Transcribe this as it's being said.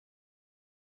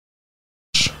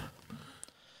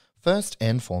First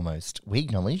and foremost, we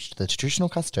acknowledge the traditional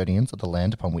custodians of the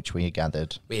land upon which we are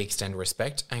gathered. We extend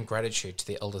respect and gratitude to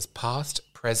the elders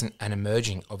past, present and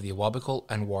emerging of the Awabakal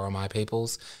and Worimi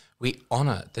peoples. We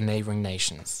honour the neighbouring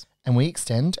nations. And we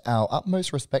extend our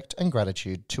utmost respect and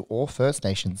gratitude to all First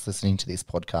Nations listening to this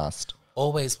podcast.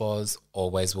 Always was,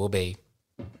 always will be.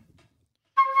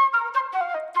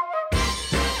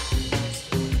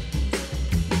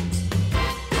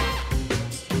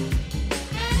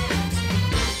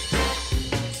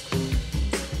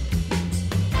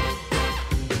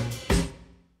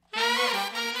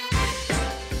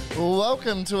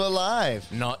 Welcome to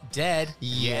Alive. Not dead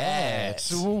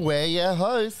yet. We're your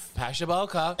hosts, Pasha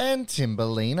Balka. and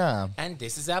Timberlina. And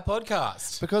this is our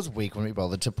podcast. Because we couldn't be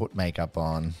bothered to put makeup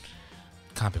on.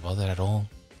 Can't be bothered at all.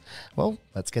 Well,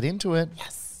 let's get into it.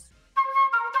 Yes.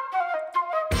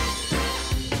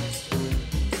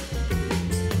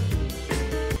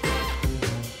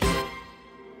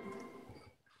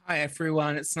 Hi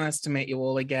everyone, it's nice to meet you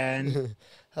all again.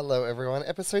 Hello, everyone.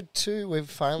 Episode 2. We're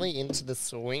finally into the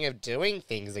swing of doing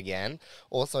things again.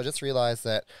 Also, I just realised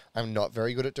that I'm not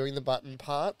very good at doing the button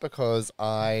part because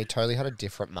I totally had a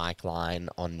different mic line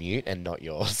on mute and not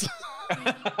yours.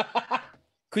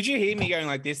 Could you hear me going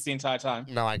like this the entire time?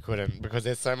 No, I couldn't because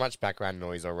there's so much background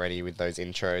noise already with those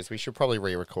intros. We should probably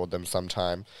re-record them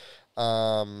sometime.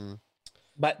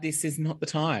 But this is not the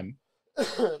time.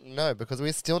 No, because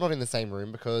we're still not in the same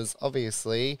room because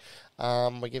obviously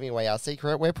we're giving away our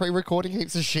secret. We're pre-recording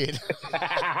heaps of shit.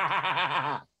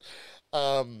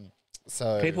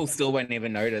 So People still won't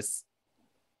even notice.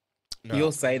 no,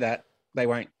 You'll say that. They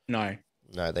won't know.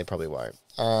 no, they probably won't.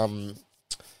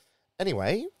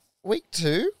 Anyway, week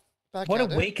 2. Back What a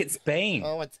at it. week it's been.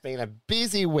 Oh, it's been a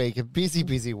busy week, a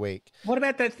busy week. What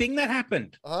about that thing that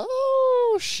happened?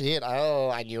 Oh, shit. Oh,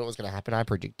 I knew it was going to happen. I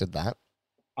predicted that.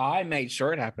 I made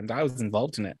sure it happened. I was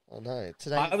involved in it. Oh, no.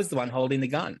 I was the one holding the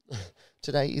gun.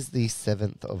 Today is the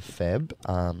 7th of Feb,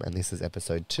 and this is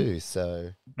episode 2,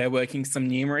 so... We're working some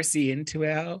numeracy into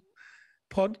our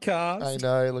podcast. I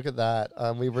know, look at that.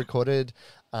 We recorded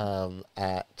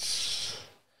at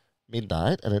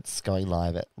midnight, and it's going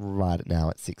live right now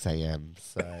at 6 a.m,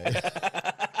 so...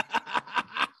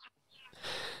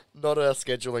 Not a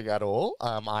scheduling at all.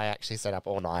 I actually stayed up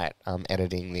all night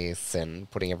editing this and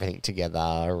putting everything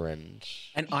together, and...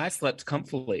 And I slept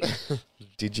comfortably.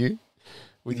 Did you?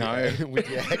 With No. with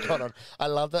your aircon on. I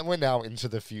love that we're now into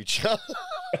the future.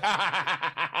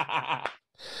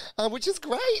 Which is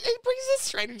great. It brings us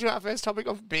straight into our first topic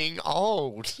of being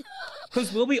old.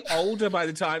 Because we'll be older by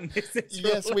the time this is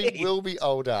Yes, we released. will be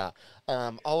older.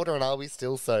 Older, and I'll be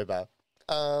still sober.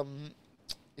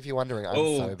 If you're wondering, I'm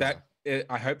sober.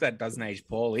 I hope that doesn't age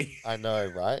poorly. I know,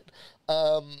 right?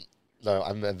 No,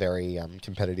 I'm a very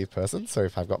competitive person, so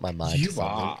if I've got my mind You to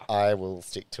something, are. I will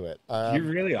stick to it. You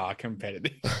really are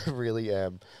competitive. I really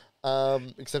am.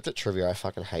 Except at trivia, I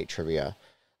fucking hate trivia.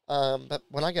 But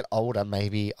when I get older,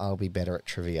 maybe I'll be better at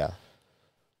trivia.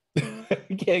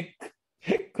 Yeah,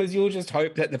 because you'll just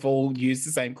hope that they've all used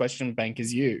the same question bank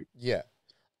as you. Yeah.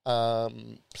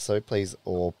 So please,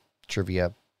 all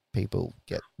trivia people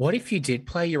get... What if you did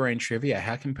play your own trivia?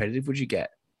 How competitive would you get?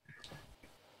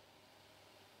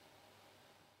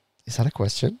 Is that a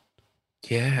question?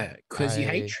 Yeah, because you I-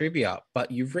 hate trivia, but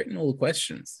you've written all the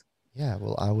questions. Yeah,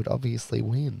 well, I would obviously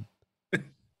win.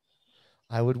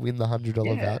 I would win the $100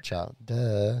 Yeah. voucher.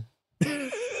 Duh.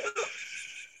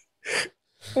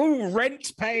 Oh,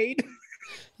 rent paid.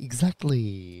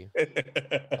 Exactly.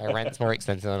 My rent's more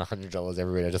expensive than $100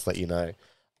 everywhere, just let you know.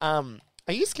 Are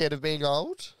you scared of being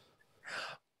old?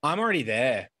 I'm already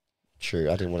there. True,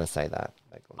 I didn't want to say that.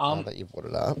 Now that you've brought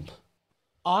it up.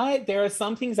 There are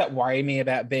some things that worry me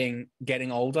about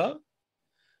getting older.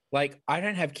 Like, I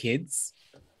don't have kids.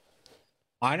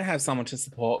 I don't have someone to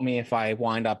support me if I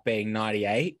wind up being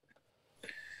 98.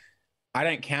 I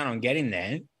don't count on getting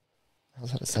there. I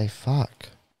was about to say, fuck.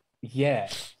 Yeah.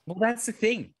 Well, that's the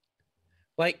thing.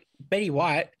 Like, Betty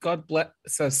White, God bless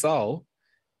her soul,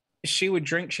 she would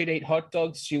drink, she'd eat hot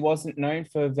dogs. She wasn't known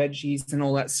for veggies and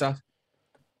all that stuff.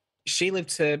 She lived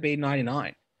to be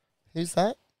 99. Who's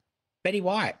that? Betty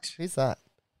White, Who's that?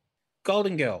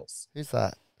 Golden Girls. Who's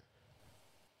that?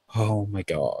 Oh my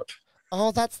God.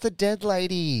 Oh, that's the dead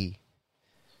lady.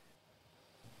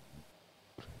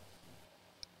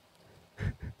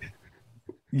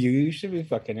 You should be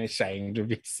fucking ashamed of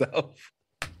yourself.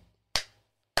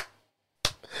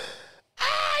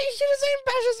 You should have seen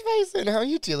Basha's face. And how are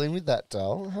you dealing with that,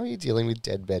 doll? How are you dealing with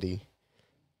dead Betty?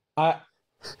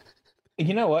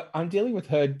 You know what? I'm dealing with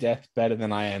her death better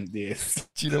than I am this.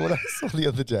 Do you know what I saw the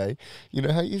other day? You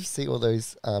know how you see all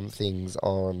those things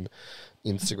on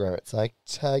Instagram? It's like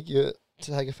tag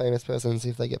a famous person and see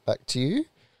if they get back to you.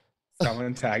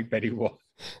 Someone tagged Betty White.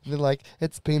 And they're like,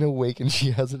 it's been a week and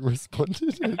she hasn't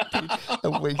responded. And it's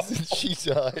been a week since she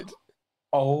died.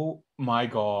 Oh my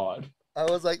God. I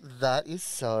was like, that is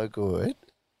so good.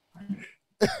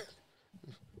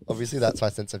 Obviously, that's my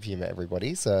sense of humor,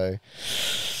 everybody. So,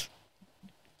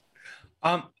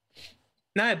 No,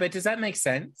 but does that make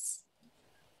sense?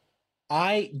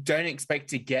 I don't expect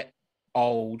to get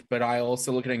old, but I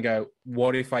also look at it and go,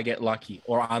 what if I get lucky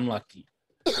or unlucky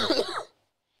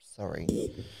sorry.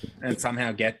 and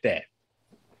somehow get there?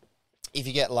 If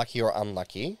you get lucky or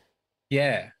unlucky,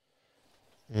 Yeah.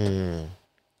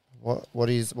 what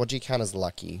do you count as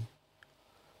lucky?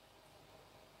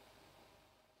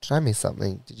 Did I miss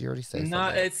something? Did you already say No,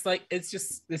 something? it's like, it's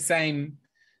just the same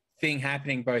thing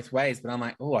happening both ways, but I'm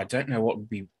like, oh, I don't know if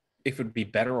it would be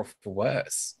better or for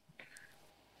worse.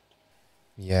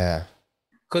 Yeah.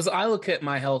 Because I look at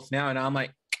my health now and I'm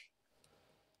like,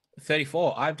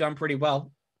 34, I've done pretty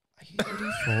well. Are you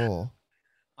 34?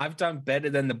 I've done better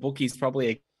than the bookies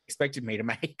probably expected me to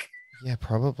make. Yeah,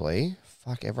 probably.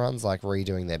 Fuck, everyone's like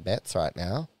redoing their bets right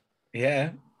now.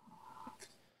 Yeah.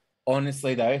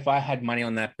 Honestly, though, if I had money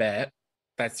on that bet,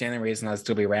 that's the only reason I'd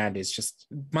still be around, is just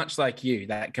much like you,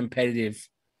 that competitive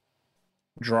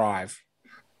drive.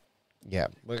 Yeah,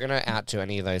 we're going to out to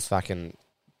any of those fucking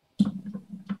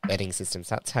betting systems.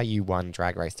 That's how you won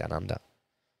Drag Race Down Under.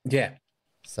 Yeah.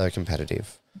 So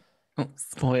competitive. Oh,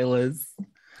 spoilers.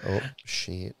 Oh,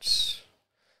 shit.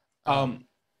 No,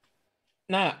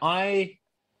 I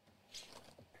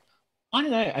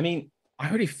don't know. I mean, I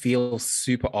already feel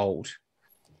super old.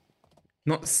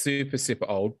 Not super, super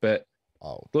old, but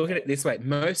Oh, look at it this way.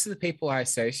 Most of the people I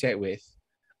associate with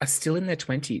are still in their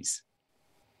 20s.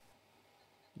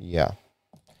 yeah.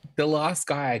 The last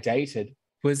guy I dated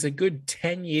was a good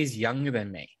 10 years younger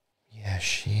than me. Yeah,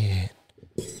 shit.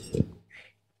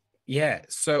 Yeah.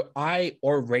 So I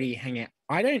already hang out.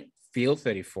 I don't feel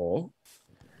 34,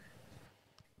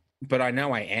 but I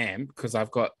know I am because I've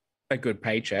got a good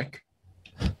paycheck.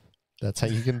 That's how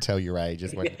you can tell your age,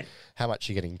 is when how much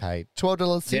you're getting paid.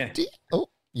 $12.50? Yeah. Oh,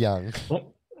 young.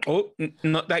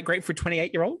 Not that great for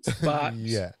 28-year-olds, but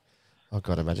Yeah. Oh,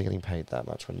 God, imagine getting paid that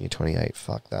much when you're 28.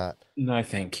 Fuck that. no,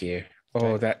 thank you.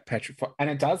 Oh, that petrified. And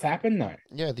it does happen though.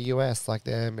 Yeah, the US, like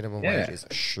their minimum Yeah. wage is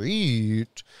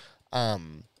shit. What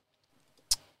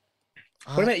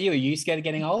about you? Are you scared of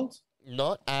getting old?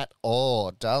 Not at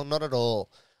all, Dale, not at all.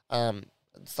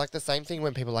 It's like the same thing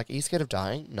when people are like, are you scared of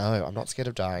dying? No, I'm not scared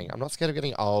of dying. I'm not scared of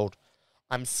getting old.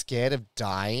 I'm scared of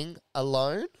dying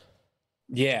alone.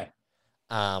 Yeah,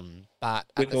 But at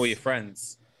with the all s- your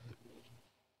friends.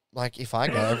 like if I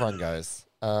go, everyone goes.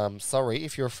 Sorry,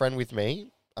 if you're a friend with me,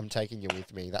 I'm taking you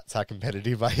with me. That's how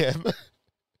competitive I am.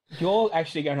 You're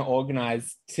actually going to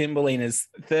organise Timberlina's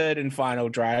third and final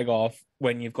drag off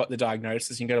when you've got the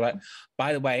diagnosis. You go like,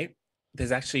 by the way,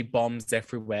 there's actually bombs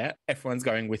everywhere. Everyone's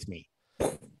going with me.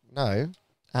 No,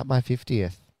 at my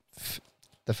 50th,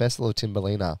 the Festival of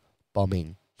Timberlina,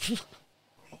 bombing.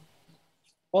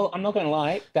 Well, I'm not going to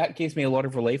lie. That gives me a lot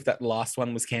of relief that the last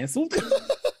one was cancelled.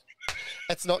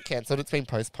 It's not cancelled. It's been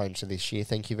postponed to this year.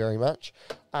 Thank you very much.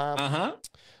 Uh-huh.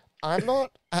 I'm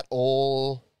not at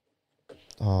all.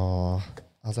 Oh,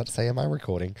 I was about to say, am I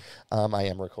recording? I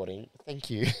am recording. Thank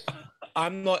you.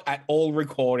 I'm not at all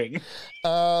recording. We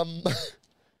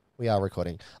are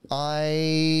recording.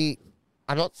 I'm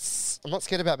not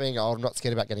scared about being old. I'm not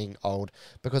scared about getting old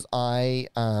because I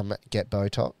get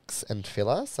Botox and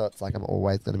filler, so it's like I'm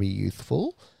always going to be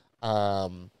youthful.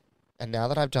 And now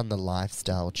that I've done the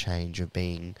lifestyle change of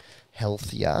being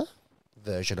healthier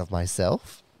version of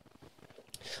myself,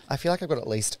 I feel like I've got at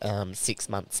least 6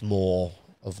 months more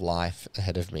of life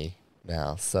ahead of me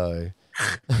now. So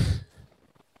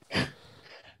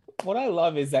What I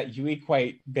love is that you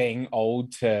equate being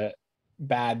old to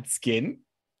bad skin.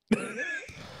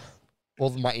 well,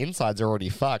 my insides are already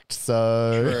fucked.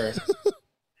 So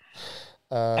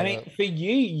I mean, for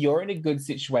you, you're in a good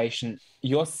situation.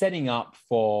 You're setting up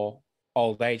for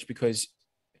old age because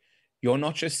you're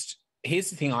not just. Here's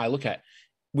the thing I look at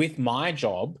with my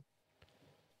job,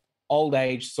 old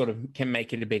age sort of can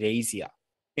make it a bit easier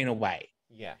in a way.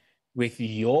 yeah. With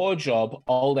your job,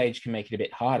 old age can make it a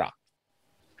bit harder.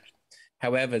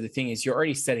 However, the thing is, you're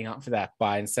already setting up for that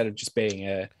by instead of just being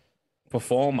a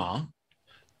performer,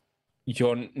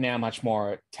 you're now much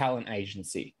more a talent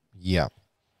agency. Yeah.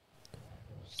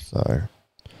 So,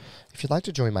 if you'd like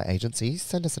to join my agency,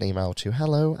 send us an email to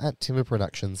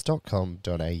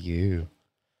hello@timberproductions.com.au.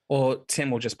 Or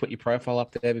Tim will just put your profile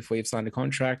up there before you've signed a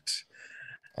contract.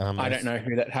 I don't know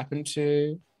who that happened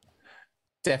to.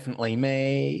 Definitely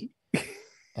me.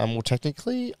 Well,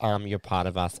 technically, you're part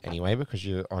of us anyway because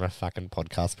you're on a fucking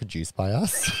podcast produced by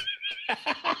us.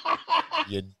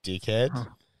 You dickhead.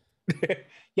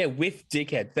 Yeah, with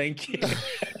Dickhead. Thank you.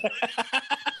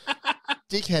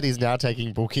 Dickhead is now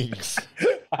taking bookings.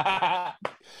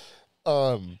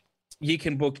 You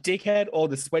can book Dickhead or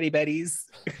the Sweaty Betties.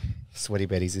 Sweaty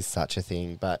Betties is such a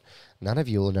thing, but none of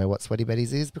you will know what Sweaty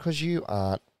Betties is because you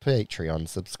aren't Patreon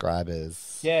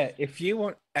subscribers. Yeah, if you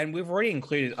want, and we've already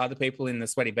included other people in the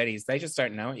Sweaty Betties, they just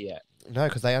don't know it yet. No,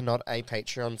 because they are not a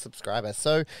Patreon subscriber.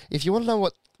 So if you want to know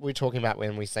what we're talking about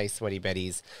when we say Sweaty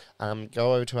Betties,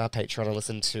 go over to our Patreon and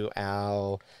listen to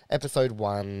our episode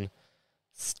 1,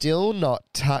 Still Not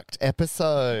Tucked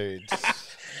episode.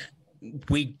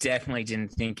 We definitely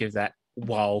didn't think of that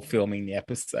while filming the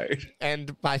episode.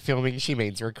 And by filming, she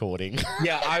means recording.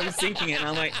 Yeah, I was thinking it, and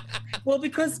I'm like, well,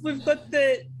 because we've got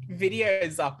the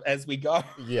videos up as we go.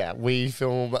 Yeah, we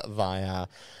film via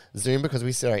Zoom because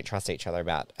we still don't trust each other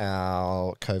about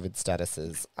our COVID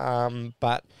statuses.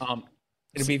 But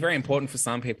it'll be very important for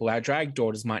some people. Our drag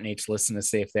daughters might need to listen to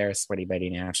see if they're a Sweaty Betty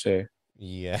now too.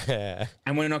 Yeah.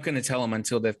 And we're not going to tell them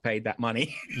until they've paid that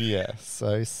money. Yeah,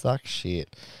 so suck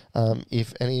shit.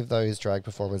 If any of those drag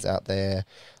performers out there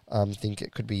think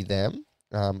it could be them,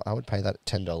 I would pay that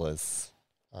 $10.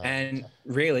 And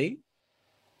really,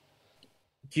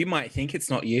 you might think it's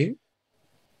not you.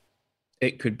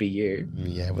 It could be you.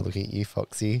 Yeah, we're looking at you,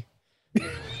 Foxy.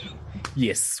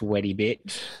 You sweaty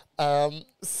bitch.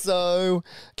 So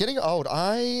getting old,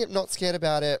 I'm not scared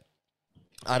about it.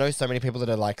 I know so many people that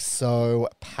are like so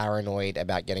paranoid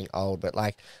about getting old, but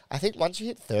like I think once you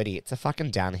hit 30, it's a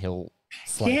fucking downhill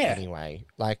slope anyway.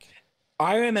 Like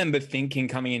I remember thinking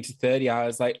coming into 30, I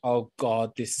was like, oh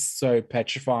God, this is so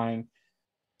petrifying.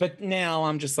 But now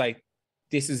I'm just like,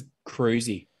 this is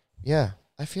cruisy. Yeah.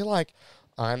 I feel like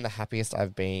I'm the happiest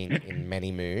I've been in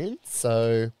many moons.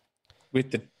 So with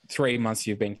the 3 months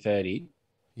you've been 30.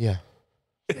 Yeah.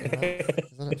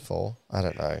 Isn't it 4? I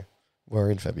don't know. We're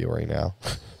in February now.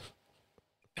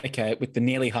 Okay, with the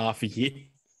nearly half a year.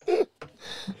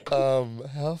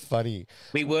 How funny.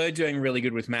 We were doing really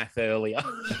good with math earlier.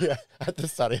 Yeah, at the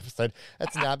start of the episode.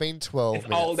 It's now been 12 It's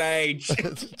minutes. old age.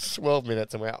 12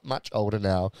 minutes and we're much older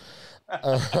now.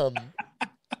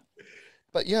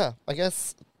 But yeah, I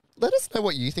guess let us know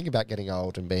what you think about getting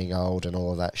old and being old and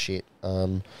all of that shit.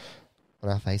 On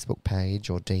our Facebook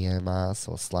page or DM us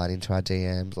or slide into our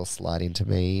DMs or slide into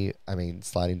me. I mean,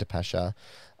 slide into Pasha.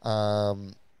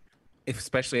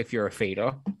 Especially if you're a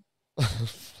feeder.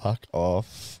 Fuck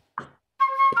off.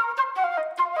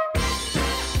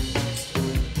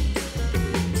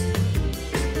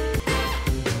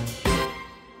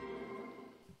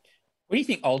 What do you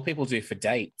think old people do for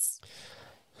dates?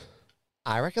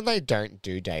 I reckon they don't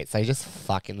do dates. They just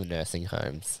fuck in the nursing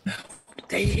homes.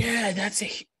 Yeah,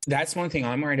 that's one thing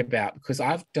I'm worried about because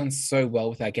I've done so well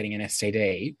without getting an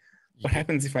STD. What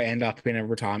happens if I end up in a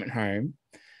retirement home?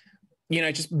 You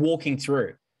know, just walking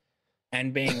through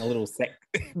and being a little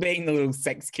being the little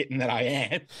sex kitten that I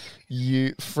am.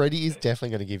 Freddie is definitely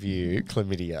going to give you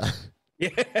chlamydia.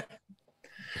 Yeah.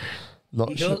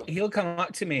 Sure. He'll come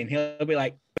up to me and he'll be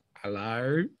like,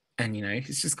 hello. And, you know,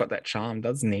 he's just got that charm,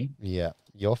 doesn't he? Yeah,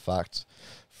 you're fucked.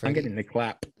 I'm getting the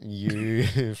clap.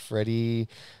 Freddie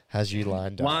has you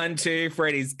lined up. 1, 2,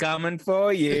 Freddie's coming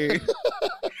for you.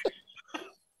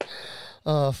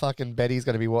 Oh, fucking Betty's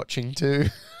going to be watching too.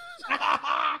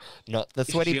 Not the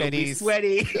sweaty She'll be Betty's.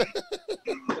 sweaty.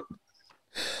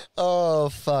 Oh,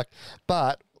 fuck.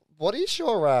 But what is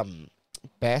your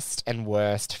best and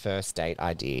worst first date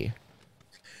idea?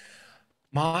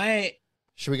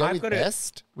 Should we go with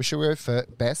best? We should go for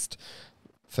best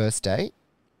first date.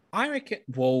 I reckon,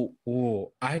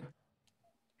 I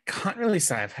can't really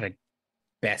say I've had a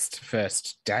best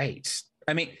first date.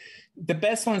 I mean, the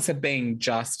best ones have been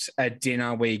just a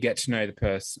dinner where you get to know the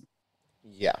person.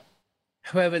 Yeah.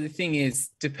 However, the thing is,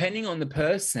 depending on the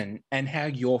person and how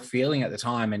you're feeling at the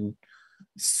time and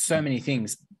so many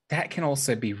things, that can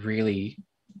also be really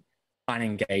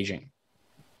unengaging.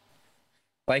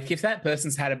 Like if that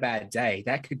person's had a bad day,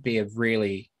 that could be a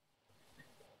really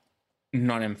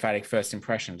non-emphatic first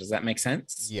impression. Does that make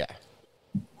sense? Yeah.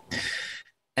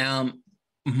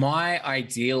 My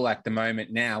ideal at the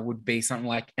moment now would be something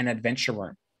like an adventure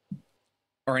room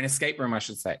or an escape room, I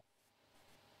should say.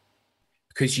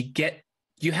 Because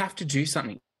you have to do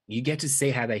something. You get to see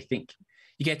how they think.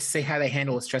 You get to see how they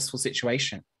handle a stressful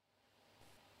situation.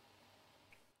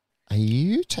 Are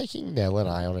you taking Nell and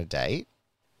I on a date?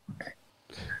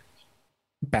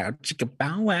 bow, chicka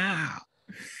bow wow.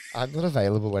 I'm not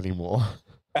available anymore.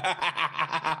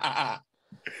 But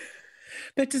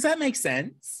does that make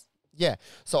sense? Yeah.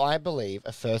 So I believe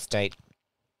a first date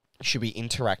should be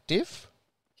interactive.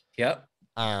 Yep.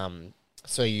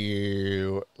 So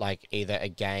you like either a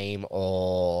game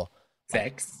or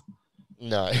Sex.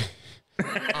 no.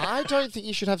 I don't think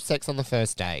you should have sex on the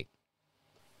first date.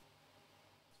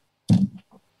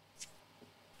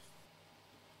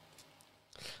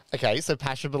 Okay, so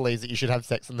Pasha believes that you should have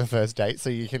sex on the first date so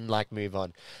you can, like, move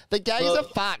on. The gays are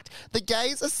fucked. The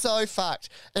gays are so fucked.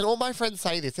 And all my friends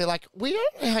say this. They're like, we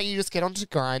don't know how you just get onto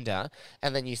Grindr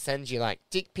and then you send your, like,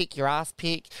 dick pic, your ass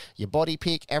pic, your body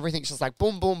pic, everything's just like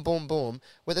boom, boom, boom, boom,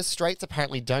 where the straights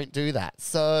apparently don't do that.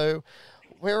 So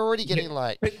we're already getting,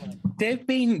 like... But they've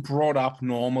been brought up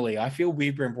normally. I feel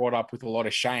we've been brought up with a lot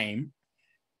of shame.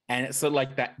 And it's sort of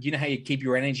like that, you know how you keep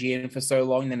your energy in for so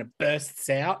long, then it bursts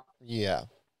out? Yeah.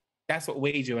 That's what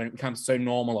we do, and it becomes so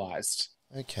normalized.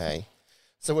 Okay.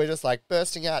 So we're just, like,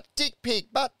 bursting out dick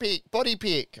pic, butt pic, body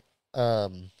pic. Yeah,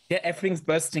 everything's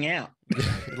bursting out.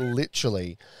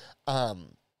 Literally.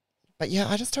 But yeah,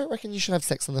 I just don't reckon you should have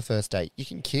sex on the first date. You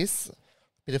can kiss,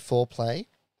 bit of foreplay,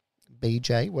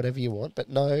 BJ, whatever you want, but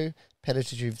no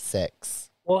penetrative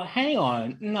sex. Well, hang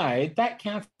on. No, that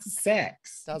counts as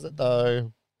sex. Does it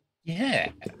though?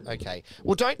 Yeah. Okay.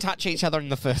 Well, don't touch each other in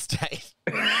the first date.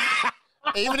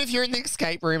 Even if you're in the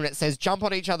escape room and it says jump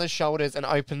on each other's shoulders and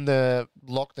open the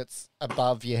lock that's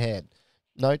above your head.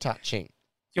 No touching.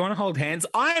 You want to hold hands?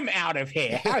 I'm out of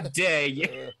here. How dare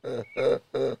you?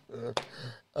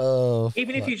 Oh,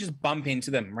 Even if fuck. you just bump into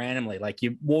them randomly, like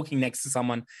you're walking next to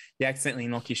someone, you accidentally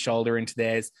knock your shoulder into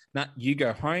theirs. No, you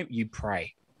go home, you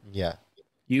pray. Yeah.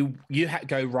 You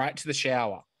go right to the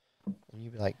shower. And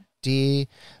you'd be like, dear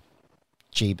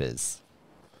Jeebers.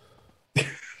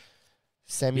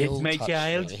 Samuel Yes, my touched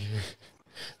child. me.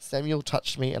 Samuel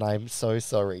touched me and I'm so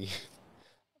sorry.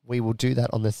 We will do that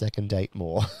on the second date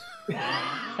more.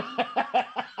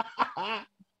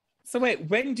 So wait,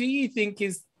 when do you think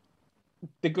is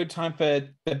the good time for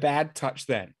the bad touch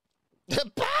then?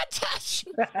 The bad touch!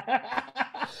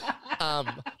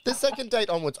 The second date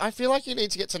onwards, I feel like you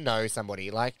need to get to know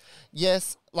somebody. Like,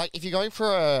 yes, like if you're going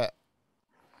for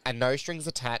a no strings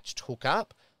attached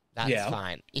hookup, that's Yeah.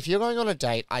 fine. If you're going on a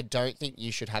date, I don't think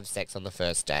you should have sex on the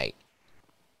first date.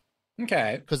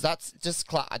 Okay. Because that's just,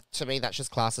 to me, that's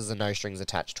just classed as a no strings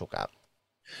attached hookup.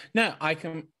 No,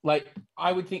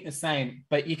 I would think the same,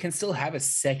 but you can still have a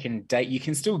second date. You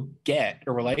can still get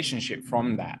a relationship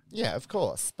from that. Yeah, of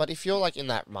course. But if you're like in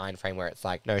that mind frame where it's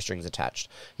like no strings attached,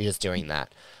 you're just doing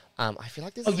that. I feel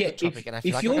like this is a good topic, and I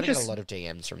feel like I'm going to get a lot of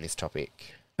DMs from this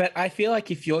topic. But I feel like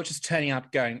if you're just turning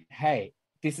up going, hey,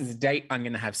 this is a date, I'm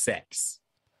going to have sex.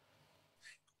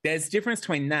 There's a difference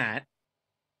between that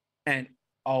and,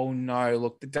 oh no,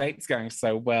 look, the date's going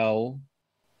so well.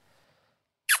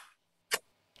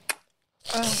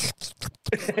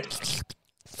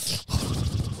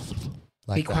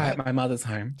 Like Be quiet, that. my mother's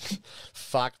home.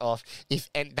 Fuck off.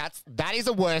 That is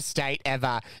a worst date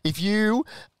ever. If you're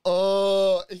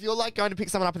like going to pick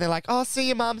someone up and they're like, oh, see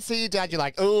your mum, see your dad, you're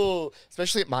like, oh,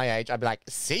 especially at my age, I'd be like,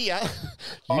 see ya.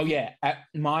 Oh yeah, at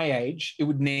my age, it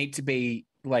would need to be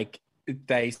like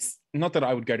not that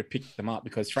I would go to pick them up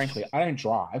because frankly, I don't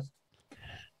drive.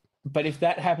 But if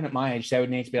that happened at my age, they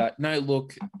would need to be like, no,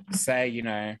 look, say, you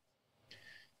know,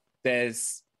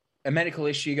 there's a medical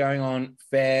issue going on,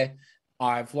 fair.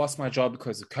 I've lost my job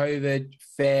because of COVID,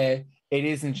 fair. It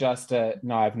isn't just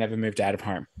no, I've never moved out of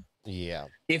home. Yeah.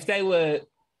 If they were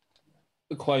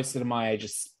closer to my age,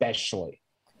 especially.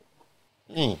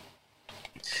 Mm.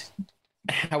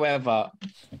 However,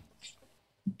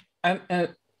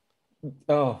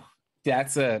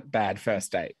 that's a bad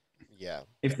first date. Yeah.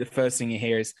 If the first thing you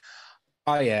hear is,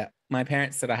 oh yeah, my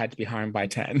parents said I had to be home by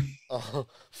 10. Oh,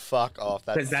 fuck off.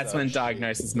 Because that's so when shitty.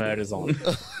 Diagnosis Murder's on.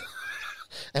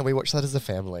 And we watch that as a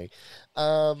family. You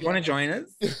want to join us?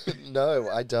 No,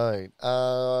 I don't.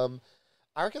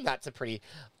 I reckon that's a pretty,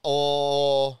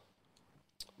 or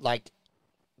like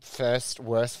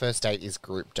worst first date is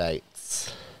group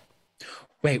dates.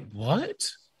 Wait, what?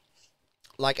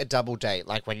 Like a double date,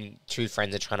 like when two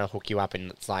friends are trying to hook you up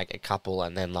and it's like a couple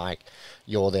and then like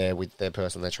you're there with the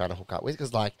person they're trying to hook up with.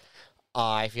 Because like,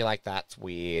 I feel like that's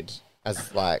weird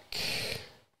as like...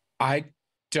 I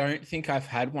don't think I've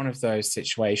had one of those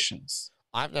situations.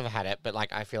 I've never had it, but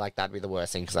like I feel like that'd be the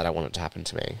worst thing because I don't want it to happen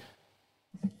to me.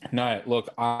 No, look,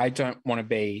 I don't want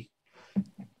to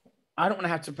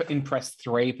have to impress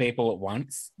 3 people at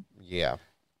once. Yeah.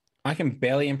 I can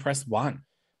barely impress one.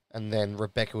 And then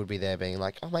Rebecca would be there being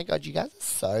like, oh my God, you guys are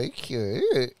so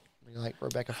cute. You're like,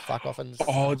 Rebecca, fuck off and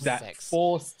Oh, have that sex.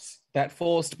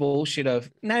 forced bullshit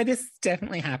of no, this is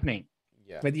definitely happening,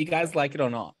 Yeah. whether you guys like it or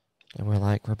not. And we're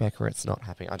like, Rebecca, it's not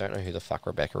happening. I don't know who the fuck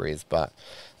Rebecca is, but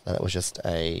that was just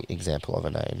a example of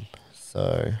a name.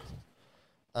 So,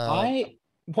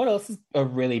 What else is a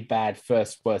really bad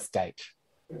worst date?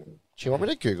 do you want me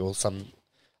to Google some?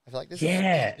 I feel like this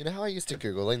Yeah. is, you know how I used to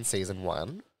Google in season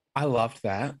 1? I loved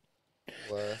that.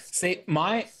 Worst. See,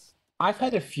 I've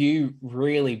had a few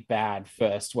really bad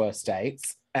worst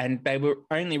dates, and they were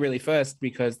only really first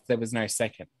because there was no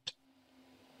second.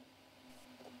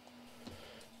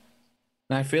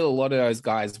 And I feel a lot of those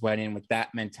guys went in with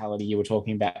that mentality you were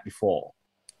talking about before.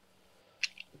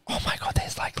 Oh my god,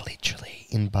 there's like literally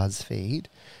in BuzzFeed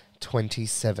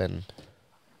 27.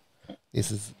 This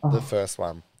is the first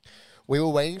one. We were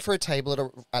waiting for a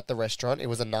table at the restaurant. It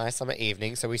was a nice summer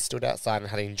evening, so we stood outside and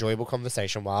had an enjoyable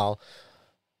conversation while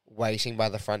waiting by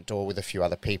the front door with a few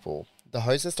other people. The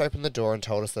hostess opened the door and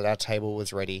told us that our table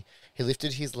was ready. He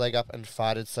lifted his leg up and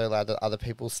farted so loud that other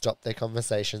people stopped their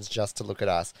conversations just to look at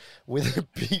us. With a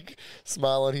big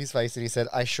smile on his face, and he said,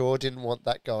 I sure didn't want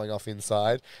that going off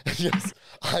inside. And yes,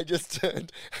 I just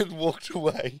turned and walked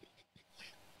away.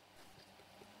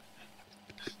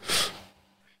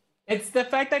 It's the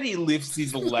fact that he lifts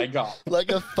his leg up.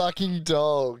 Like a fucking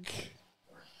dog.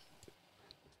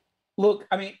 Look,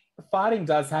 I mean, farting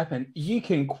does happen. You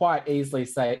can quite easily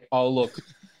say, oh, look,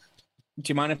 do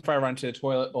you mind if I run to the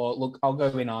toilet? Or, look, I'll go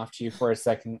in after you for a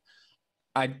second.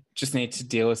 I just need to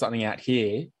deal with something out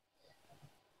here.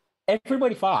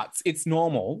 Everybody farts. It's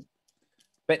normal.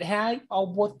 But how? Oh,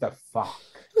 what the fuck?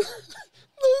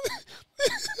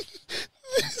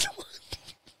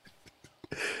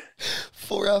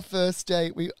 For our first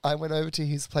date, I went over to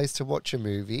his place to watch a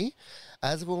movie.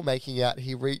 As we were making out,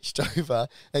 he reached over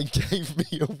and gave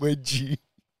me a wedgie.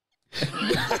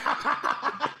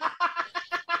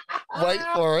 Wait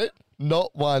for it.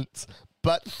 Not once,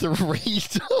 but 3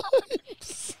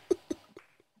 times.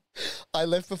 I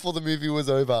left before the movie was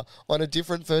over. On a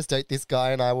different first date, this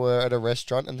guy and I were at a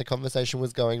restaurant and the conversation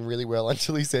was going really well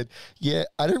until he said, yeah,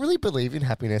 I don't really believe in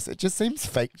happiness. It just seems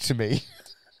fake to me.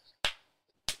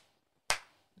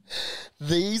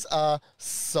 These are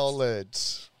solid.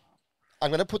 I'm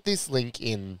going to put this link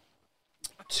in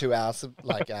to our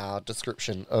our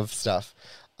description of stuff.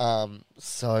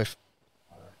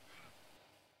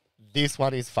 This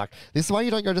one is fuck. This is why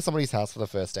you don't go to somebody's house for the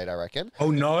first date, I reckon.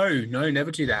 Oh, no,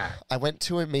 never do that. I went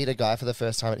to meet a guy for the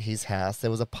first time at his house.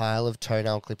 There was a pile of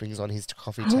toenail clippings on his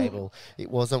coffee table. It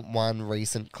wasn't one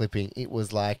recent clipping. It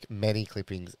was like many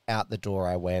clippings. Out the door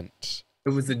I went. It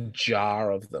was a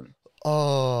jar of them.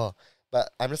 Oh, but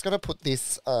I'm just going to put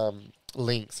this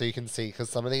link so you can see,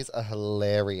 because some of these are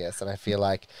hilarious and I feel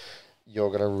like you're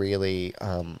going to really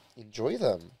enjoy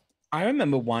them. I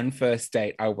remember one first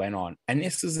date I went on, and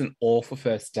this was an awful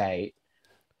first date.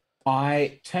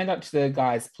 I turned up to the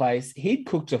guy's place. He'd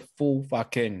cooked a full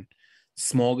fucking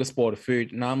smorgasbord of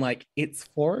food, and I'm like, it's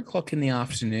 4:00 in the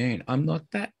afternoon. I'm not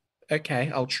that,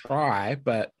 okay, I'll try,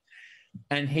 but...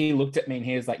 And he looked at me and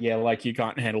he was like, yeah, like you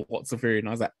can't handle lots of food. And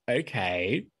I was like,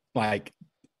 okay, like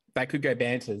that could go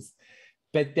banters.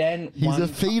 But then He's a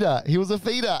feeder. He was a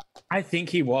feeder. I think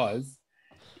he was.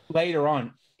 Later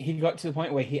on, he got to the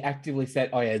point where he actively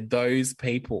said, oh yeah, those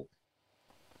people.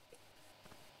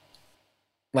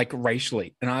 Like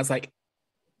racially. And I was like,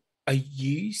 are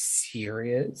you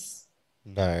serious?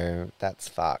 No, that's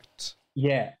fucked.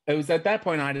 Yeah. It was at that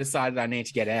point I decided I need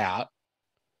to get out.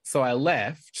 So I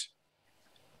left.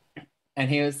 And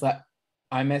he was like,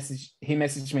 he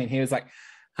messaged me and he was like,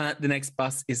 the next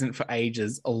bus isn't for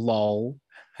ages. Lol.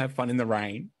 Have fun in the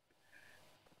rain.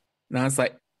 And I was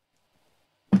like,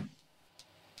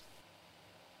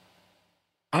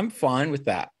 I'm fine with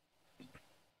that.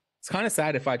 It's kind of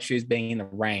sad if I choose being in the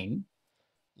rain.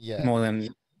 Yeah. More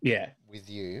than, yeah. With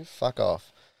you. Fuck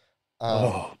off.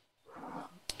 Oh.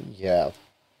 Yeah.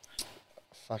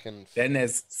 Fucking. Then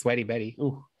there's Sweaty Betty.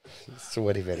 Ooh.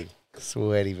 Sweaty Betty.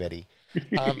 Sweaty Betty.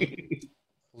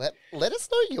 Let us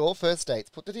know your first dates.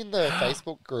 Put it in the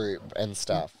Facebook group and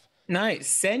stuff. No,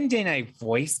 send in a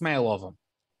voicemail of them.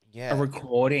 Yeah. A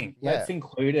recording. Yeah. Let's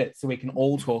include it so we can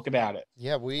all talk about it.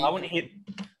 Yeah, I want to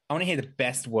hear the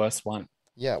best, worst one.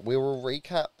 Yeah, we will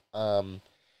recap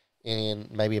in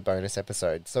maybe a bonus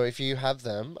episode. So if you have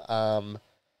them,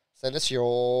 send us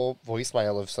your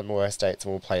voicemail of some worst dates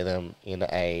and we'll play them in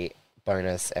a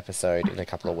bonus episode in a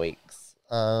couple of weeks.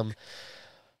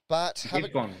 But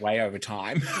We've gone way over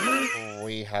time.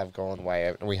 we have gone way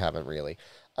over. We haven't really.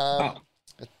 Oh.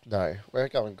 No, we're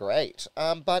going great.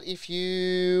 But if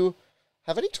you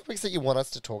have any topics that you want us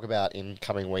to talk about in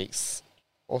coming weeks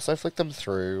Also flick them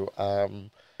through.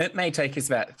 It may take us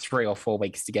about 3 or 4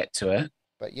 weeks to get to it.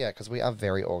 But yeah, because we are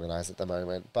very organised at the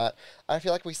moment. But I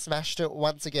feel like we smashed it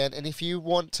once again. And if you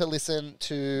want to listen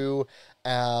to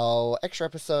our extra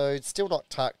episodes, Still Not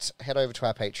Tucked, head over to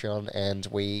our Patreon and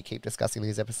we keep discussing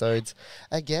these episodes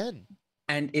again.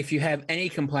 And if you have any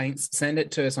complaints, send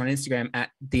it to us on Instagram at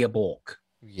 @theabork.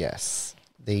 Yes,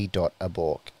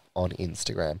 the.abork on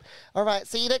Instagram. All right,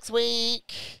 see you next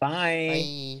week.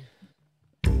 Bye. Bye.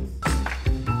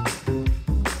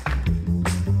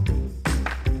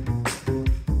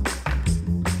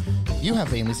 You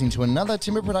have been listening to another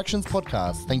Timber Productions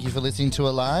podcast. Thank you for listening to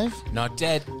Alive. Not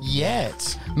dead.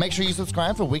 Yet. Make sure you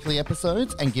subscribe for weekly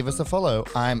episodes and give us a follow.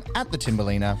 I'm at the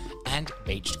Timberlina. And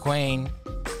Beached Queen.